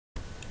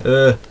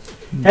Hey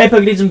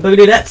Pokedudes and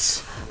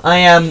Pokedudettes, I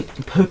am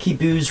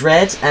Pokebooze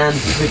Red and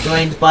we're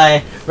joined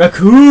by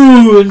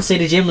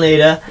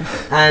raccooncitygymleader,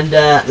 and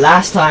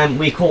last time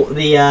we caught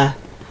the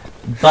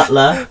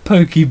butler.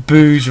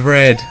 Pokebooze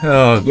Red,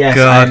 oh yes,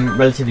 god. I'm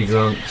relatively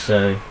drunk,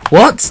 so...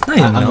 What? No,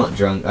 you're I'm not. not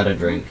drunk, I don't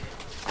drink.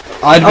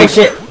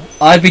 Shit!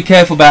 I'd be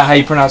careful about how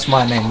you pronounce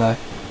my name though.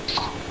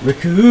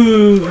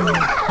 Raccoon!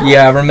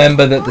 Yeah,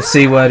 remember that the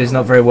C word is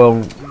not very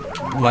well,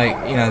 like,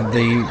 you know,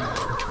 the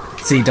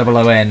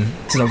C-O-O-N,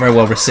 it's not very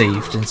well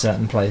received in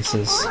certain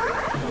places.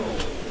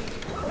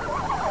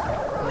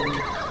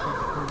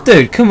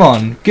 Dude, come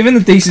on, given the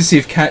decency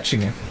of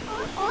catching him.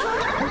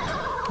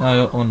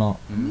 Or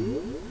not.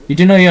 You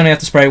do know you only have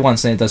to spray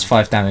once and it does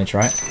 5 damage,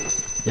 right?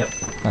 Yep.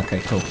 Okay,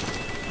 cool.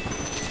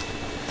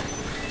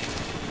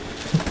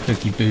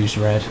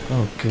 Pokebooze Red,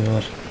 oh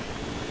god.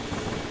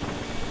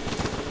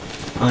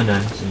 Oh no,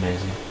 it's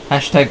amazing.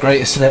 Hashtag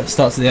greatest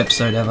starts of the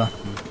episode ever.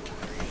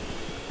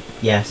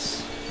 Yes.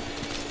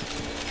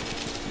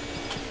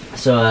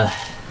 So,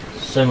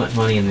 so much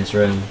money in this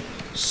room.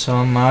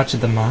 So much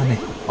of the money.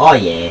 Oh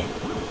yeah.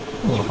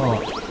 Oh,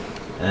 hot.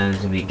 And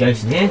there's gonna be a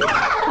ghost in here.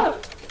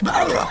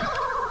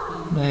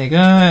 There you go,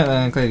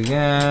 and click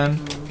again.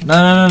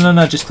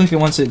 No, just click it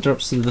once it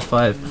drops to the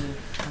 5.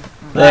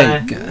 There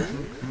you go.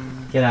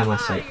 Get out of my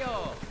sight.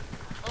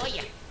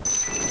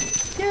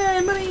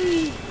 Yay,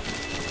 money!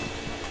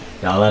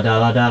 Dollar,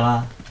 dollar,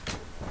 dollar.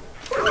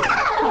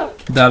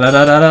 Da da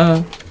da da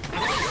da.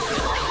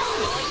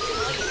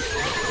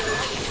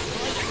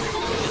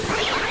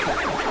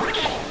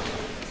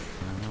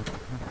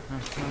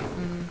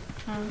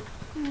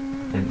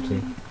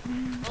 Empty.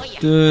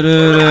 Da da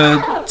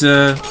da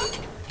da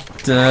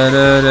da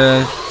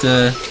da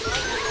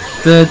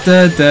da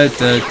da da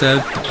da da.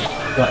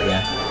 Got ya.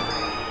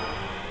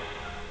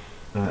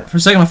 Alright. For a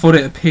second I thought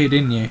it appeared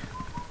in you.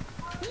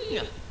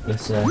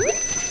 Let's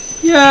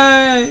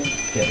Yay!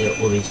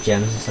 get all these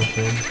gems and stuff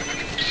in.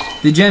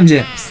 The gems.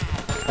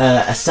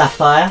 A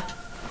sapphire,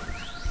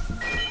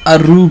 A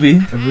ruby.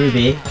 a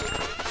ruby,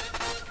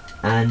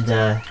 and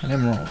An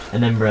emerald.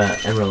 an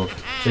emerald.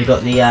 So we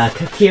got the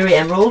Kokiri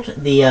emerald,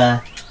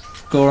 the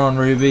Goron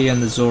ruby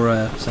and the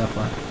Zora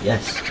sapphire.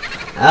 yes.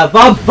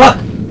 Bob, fuck!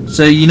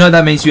 So you know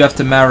that means you have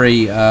to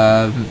marry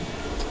oh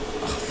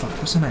fuck,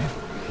 what's her name?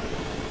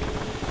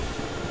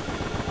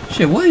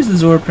 Shit, what is the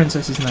Zora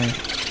princess's name?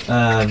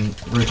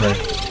 Ruto.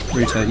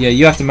 Ruto. Yeah,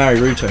 you have to marry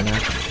Ruto now.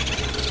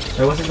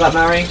 So what's it about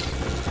marrying?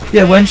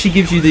 Yeah, when she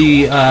gives you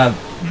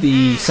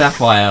the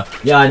sapphire,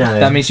 Yeah, I know.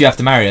 that means you have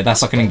to marry her.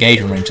 That's like an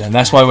engagement ring to her. And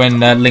that's why when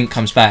Link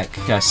comes back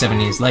 7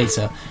 years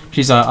later,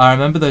 she's like, I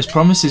remember those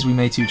promises we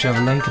made to each other,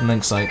 Link. And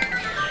Link's like,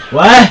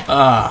 What?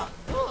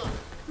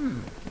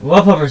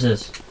 What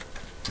promises?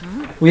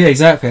 Well, yeah,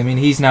 exactly. I mean,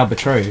 he's now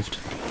betrothed.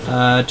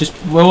 Just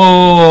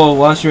whoa,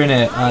 whilst you're in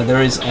it,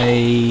 there is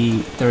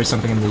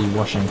something in the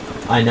washing.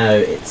 I know,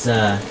 it's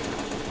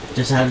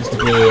just happens to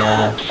be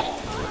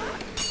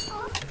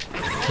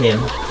him.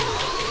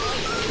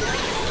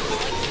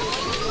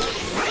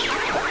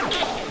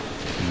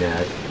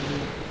 Nerd.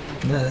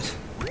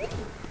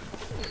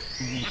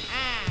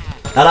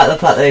 I like the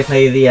fact that they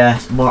play the You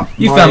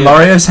Mario. found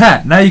Mario's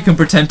hat. Now you can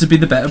pretend to be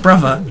the better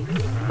brother.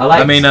 I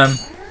like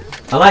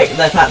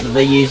the fact that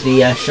they use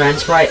the Shrine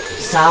Sprite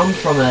sound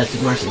from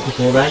Super Mario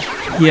 64 there.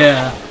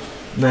 Yeah.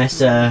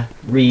 Nice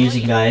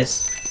reusing,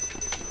 guys.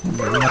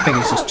 I think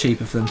it's just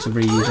cheaper for them to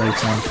reuse old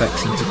sound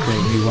effects and to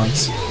create new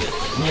ones.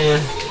 Yeah.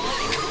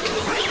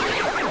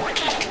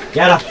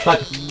 Get the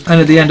fuck.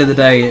 And at the end of the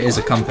day, it is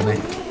a company.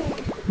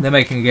 They're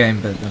making a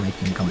game, but they're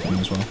making a company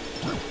as well.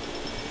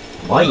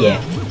 Oh yeah.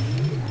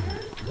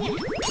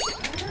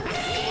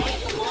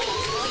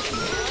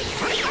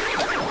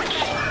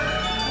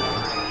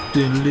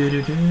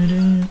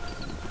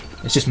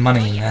 It's just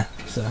money in there,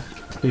 so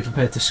be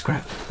prepared to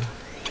scrap.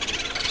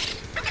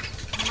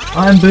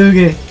 I'm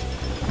Boogie.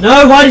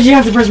 No, why did you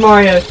have to press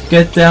Mario?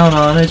 Get down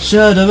on it,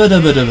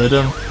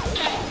 shudda-ba-da-ba-da-ba-dum.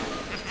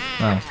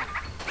 Oh.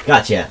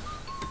 Gotcha.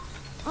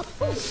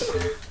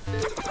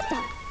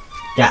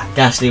 Yeah,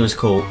 Ghastly was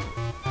cool.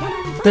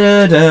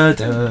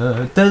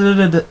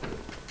 Da-da-da-da-da-da-da.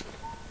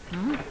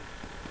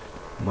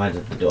 Why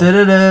did the door?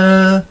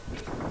 Da-da-da.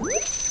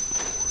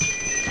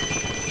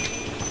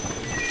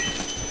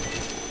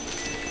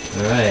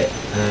 Alright,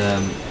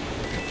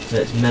 so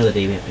it's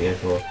Melody we have to go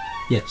for.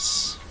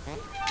 Yes.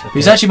 Okay.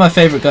 He's actually my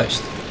favourite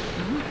ghost.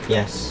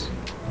 Yes.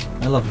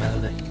 I love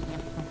Melody.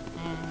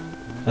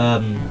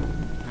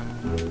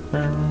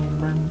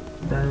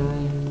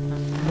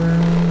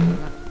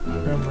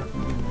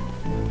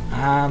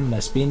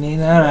 I'm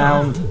spinning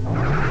around.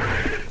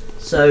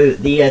 So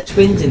the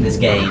twins in this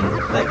game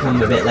that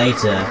come a bit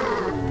later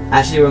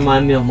actually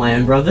remind me of my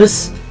own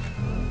brothers.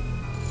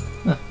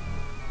 Huh.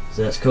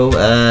 So that's cool.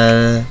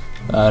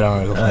 I don't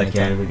really know.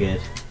 Okay, we're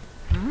good.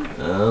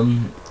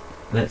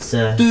 Let's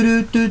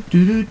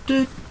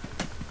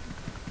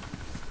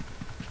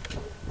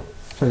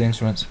play the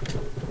instruments.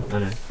 I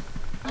know.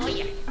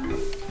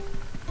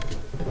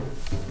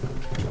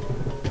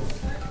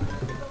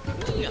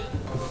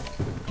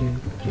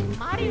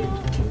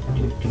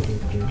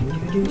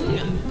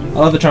 I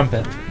love the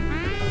trumpet.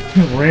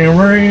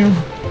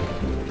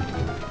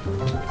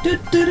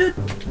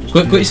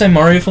 What you say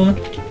Mario for me?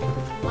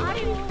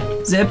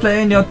 They're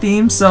playing your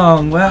theme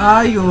song. Where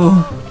are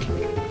you?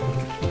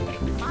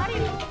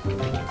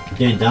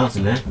 Doing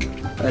dancing there.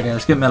 Okay,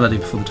 let's get melody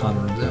before the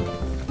timer runs out.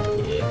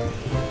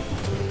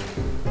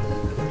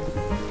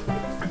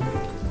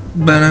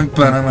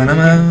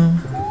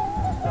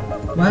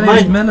 My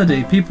name's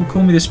Melody. People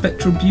call me the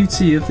spectral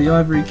beauty of the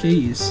Ivory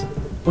Keys.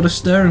 What a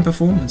stirring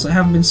performance. I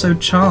haven't been so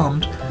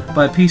charmed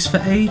by a piece for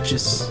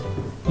ages.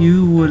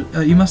 You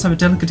must have a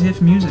delicate ear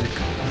for music.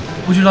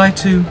 Would you like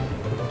to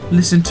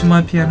listen to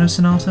my piano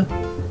sonata?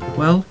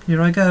 Well,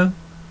 here I go.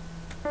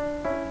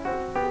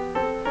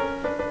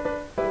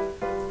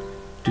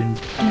 Dun,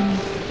 dun,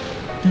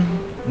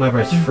 dun. My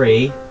bro's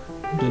free.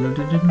 Dun, dun,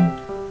 dun,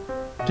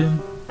 dun,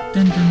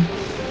 dun, dun.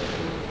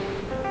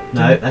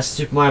 No, that's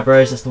Super Mario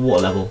Bros. That's the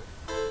water level.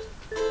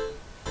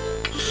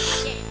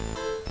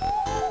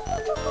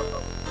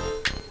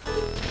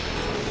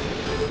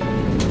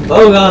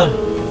 Oh god!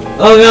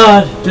 Oh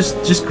god!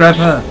 Just grab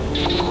her.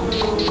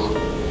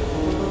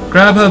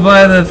 Grab her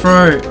by the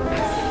throat.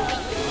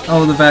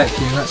 Oh, the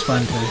vacuum. That's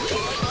fine too.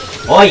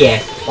 Oh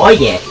yeah! Oh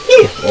yeah!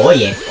 Phew. Oh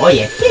yeah! Oh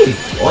yeah! Phew.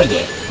 Oh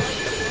yeah!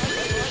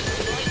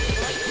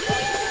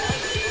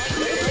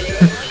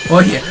 Oh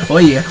yeah! Oh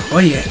yeah! Oh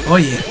yeah! Oh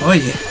yeah! Oh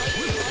yeah!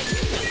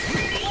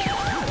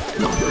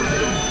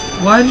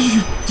 Why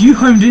did you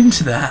homed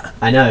into that?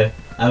 I know.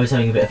 I was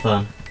having a bit of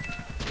fun.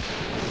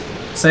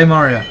 Say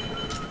Mario.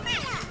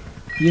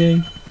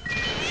 Yay.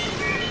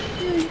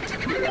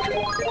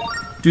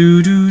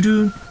 Do do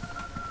do.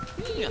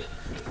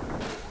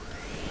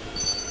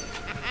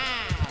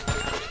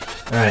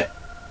 Alright.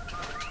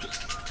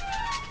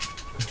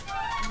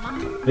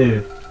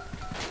 Boo.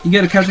 You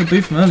get a catch the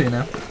boo from earlier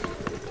now.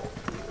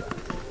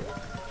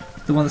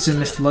 The one that's in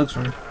Mr. Lug's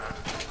room.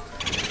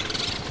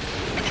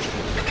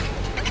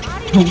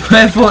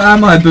 Wherefore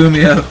am I,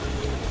 Boomio?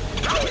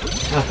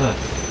 Oh fuck.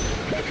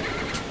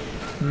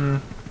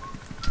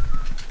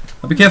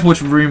 I'll be careful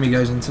which room he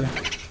goes into.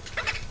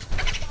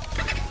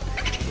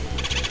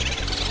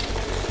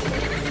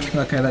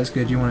 Okay, that's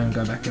good. You want him to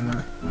go back in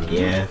there.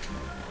 Yeah.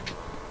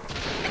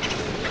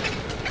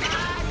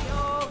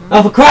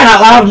 Oh, for crying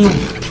out loud!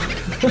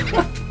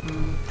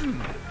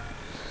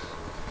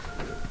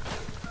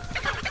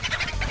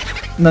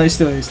 No, he's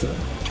still.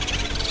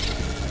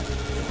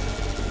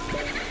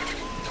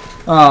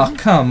 Oh,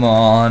 come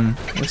on.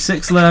 There's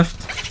 6 left.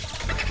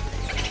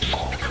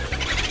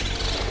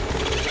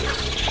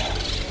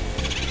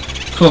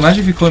 Cool,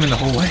 imagine if you caught him in the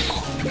hallway.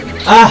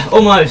 Ah,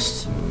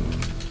 almost.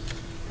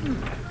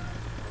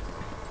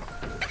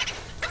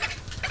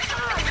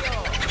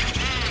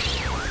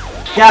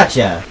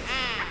 Gotcha.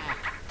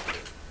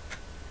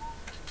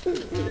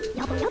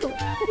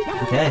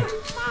 Okay.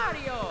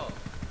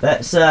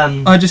 Let's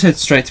I just head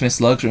straight to Miss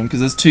Lug's room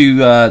because there's two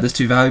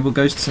valuable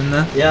ghosts in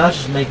there. yeah, I was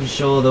just making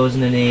sure there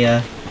wasn't any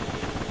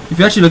If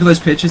you actually look at those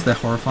pictures, they're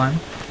horrifying.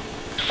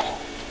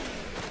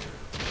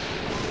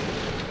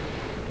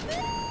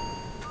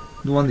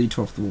 The one that you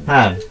tore off the wall.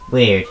 oh,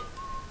 weird.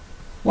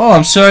 Well,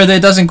 I'm sorry that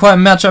it doesn't quite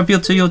match up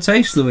to your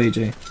taste,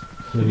 Luigi.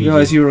 Luigi. You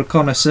guys, you're a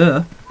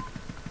connoisseur.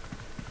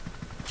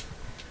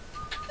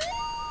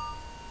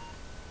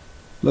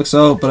 Looks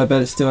old, but I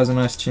bet it still has a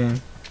nice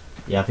tune.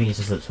 Yeah, I think it's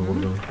just looks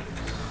wonderful.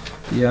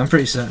 Yeah, I'm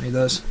pretty certain he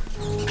does.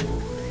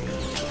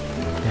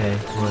 Okay,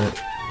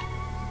 right.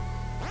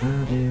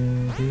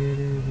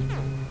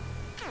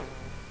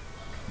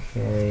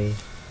 Okay.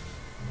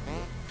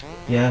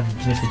 Yeah,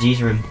 it's Mr.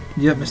 G's room.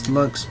 Yep, Mr.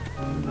 Lug's.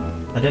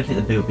 I don't think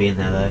the boo will be in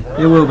there though.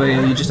 It will be,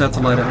 you just have to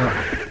light it up.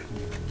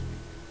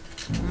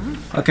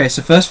 Okay,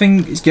 so first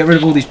thing is get rid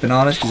of all these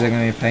bananas because they're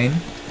going to be a pain.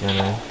 Yeah,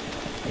 no.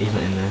 He's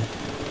not in there.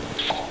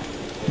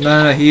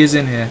 No, he is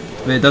in here,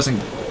 but it doesn't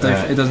do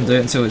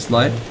it until it's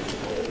light.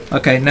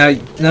 Okay, now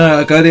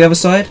no, go the other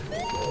side.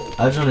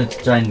 I was trying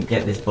to try and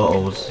get these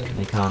bottles, and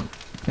he can't.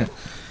 Yeah.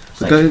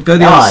 It's like, Go the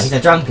other ah, side. he's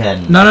a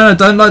drunken. No,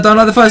 don't light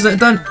the fires.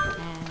 Don't.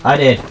 I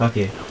did. Fuck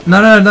you.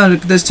 No.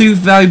 There's 2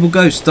 valuable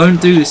ghosts.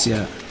 Don't do this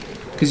yet,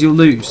 because you'll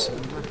lose.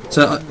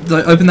 So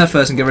open that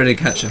first and get ready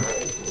to catch him.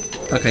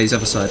 Okay, he's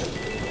other side.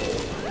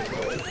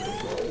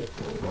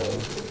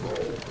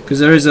 Because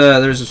there is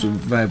a sort of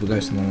valuable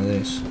ghost in one of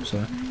these.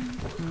 So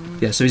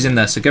yeah, so he's in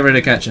there. So get ready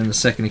to catch him the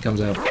second he comes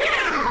out.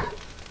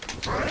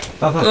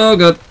 Oh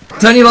god!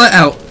 Turn your light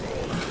out.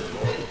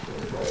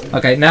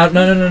 Okay, now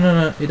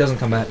no. He doesn't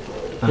come back.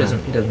 He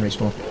doesn't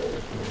respawn.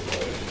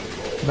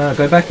 No,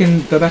 go back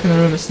in the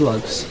room of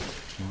slugs.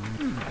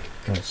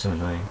 God, it's so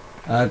annoying.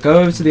 Go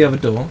over to the other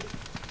door.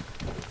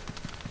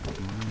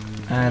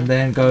 And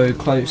then go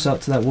close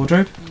up to that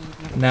wardrobe.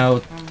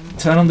 Now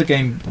turn on the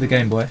Game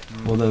Boy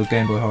or the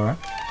Game Boy Horror.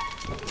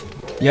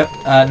 Yep.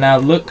 Now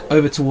look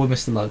over toward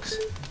Mr. Lug's.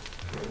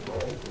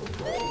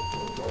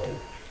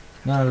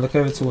 No, look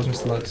over towards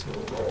Mr. Lug's.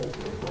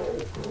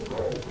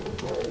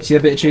 See a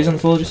bit of cheese on the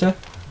floor just there?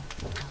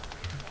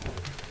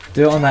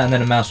 Do it on that and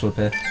then a mouse will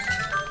appear.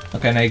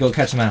 Okay, now you got to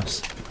catch a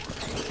mouse.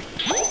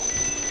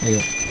 There you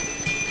go.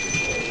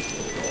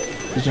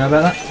 Did you know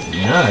about that?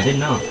 No, I did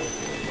not.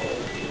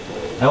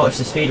 I watched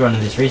the speedrun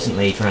of this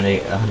recently, trying to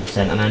 100%,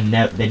 and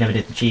they never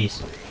did the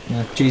cheese.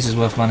 Yeah, cheese is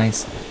worth money.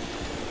 Just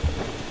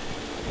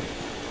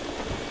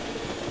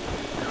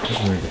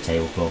remove the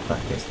tablecloth,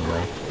 that gets in the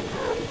way.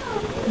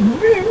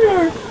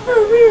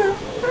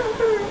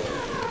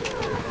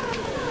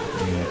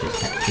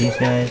 Just catch these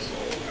guys.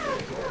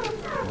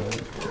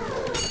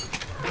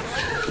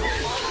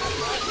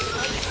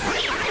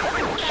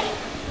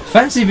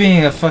 Fancy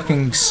being a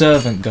fucking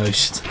servant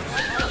ghost.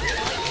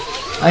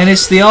 And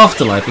it's the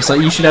afterlife. It's like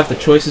you should have the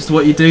choice as to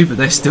what you do, but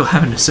they're still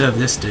having to serve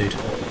this dude.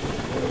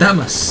 That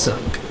must suck.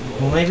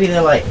 Well, maybe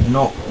they're like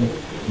not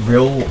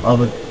real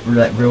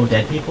real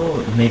dead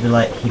people. Maybe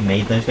like he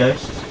made those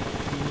ghosts.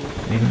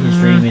 Maybe his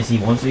dream is he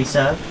wants to be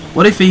served.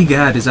 What if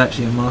Egad is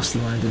actually a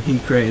mastermind and he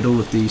created all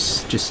of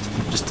these just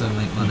to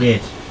make money? He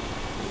did.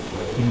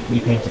 He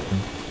painted them.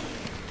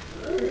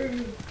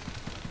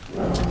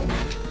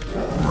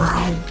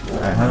 Alright,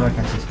 how do I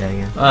catch this guy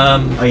again?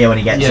 Oh yeah, when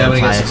he gets when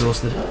he gets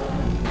exhausted.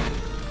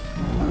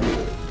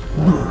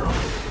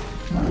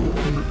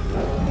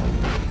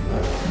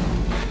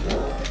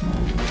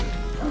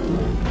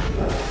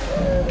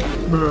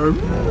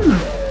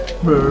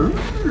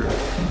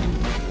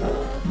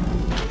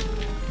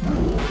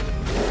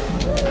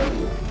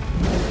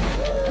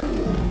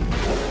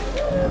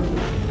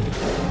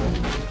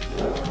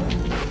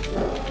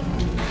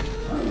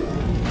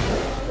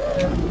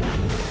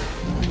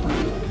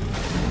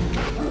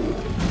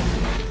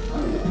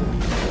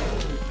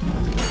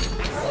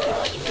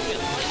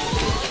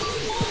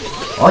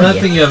 Oh, I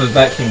don't think you have a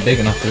vacuum big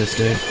enough for this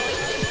dude.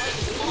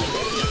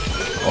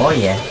 Oh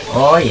yeah,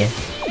 oh yeah.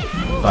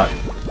 Fuck.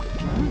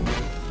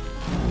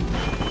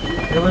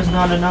 There was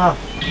not enough.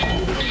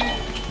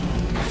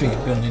 I think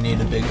you're gonna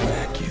need a bigger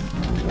vacuum.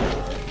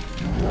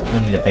 I'm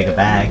gonna need a bigger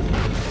bag.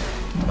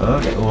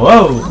 Okay,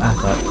 whoa! Ah,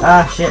 fuck.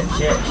 Ah, shit.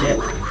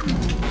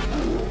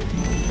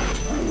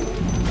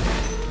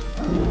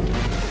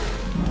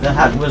 The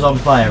hat was on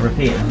fire.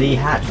 Repeat, the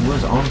hat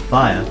was on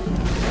fire.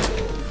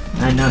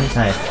 And now he's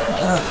tired.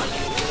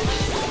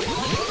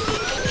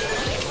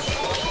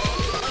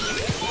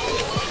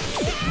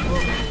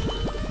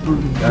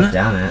 God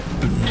damn it.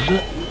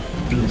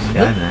 This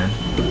guy, man.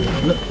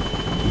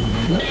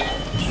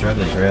 The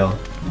struggle is real.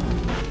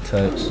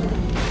 Totes.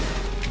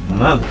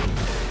 Mum.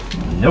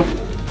 Nope.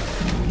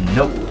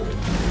 Nope.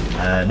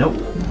 Nope.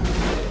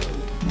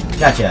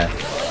 Gotcha.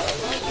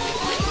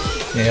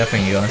 Yeah, I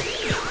think you are.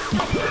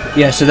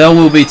 Yeah, so there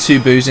will be 2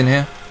 boos in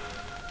here.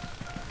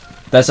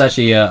 That's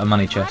actually a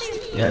money chest.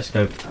 Yeah, let's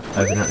go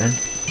open that then.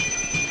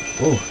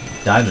 Oh,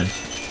 diamond.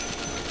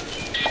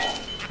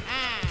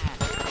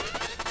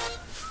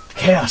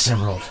 Chaos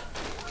Emerald.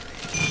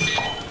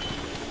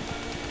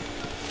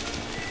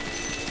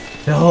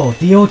 Behold,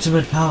 the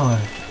ultimate power.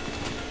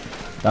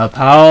 The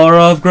power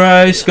of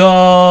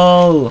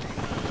Grayskull!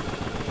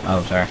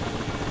 Oh, sorry. I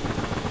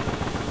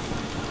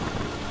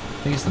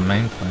think it's the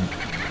main plant.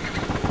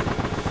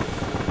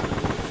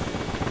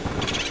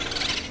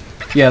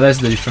 Yeah, there's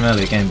the dude from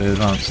earlier Game Boy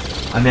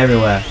Advanced. I'm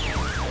everywhere.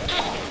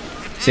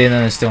 See, and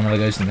then there's still another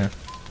ghost in there.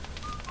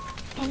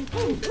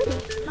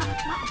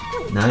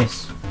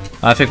 Nice.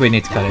 I think we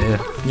need to cut it here.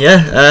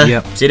 Yeah,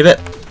 yep. See you in a bit.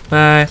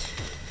 Bye.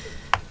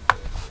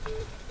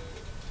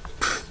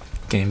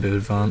 Game Boy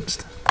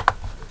Advanced.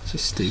 This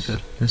is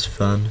stupid. That's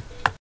fun.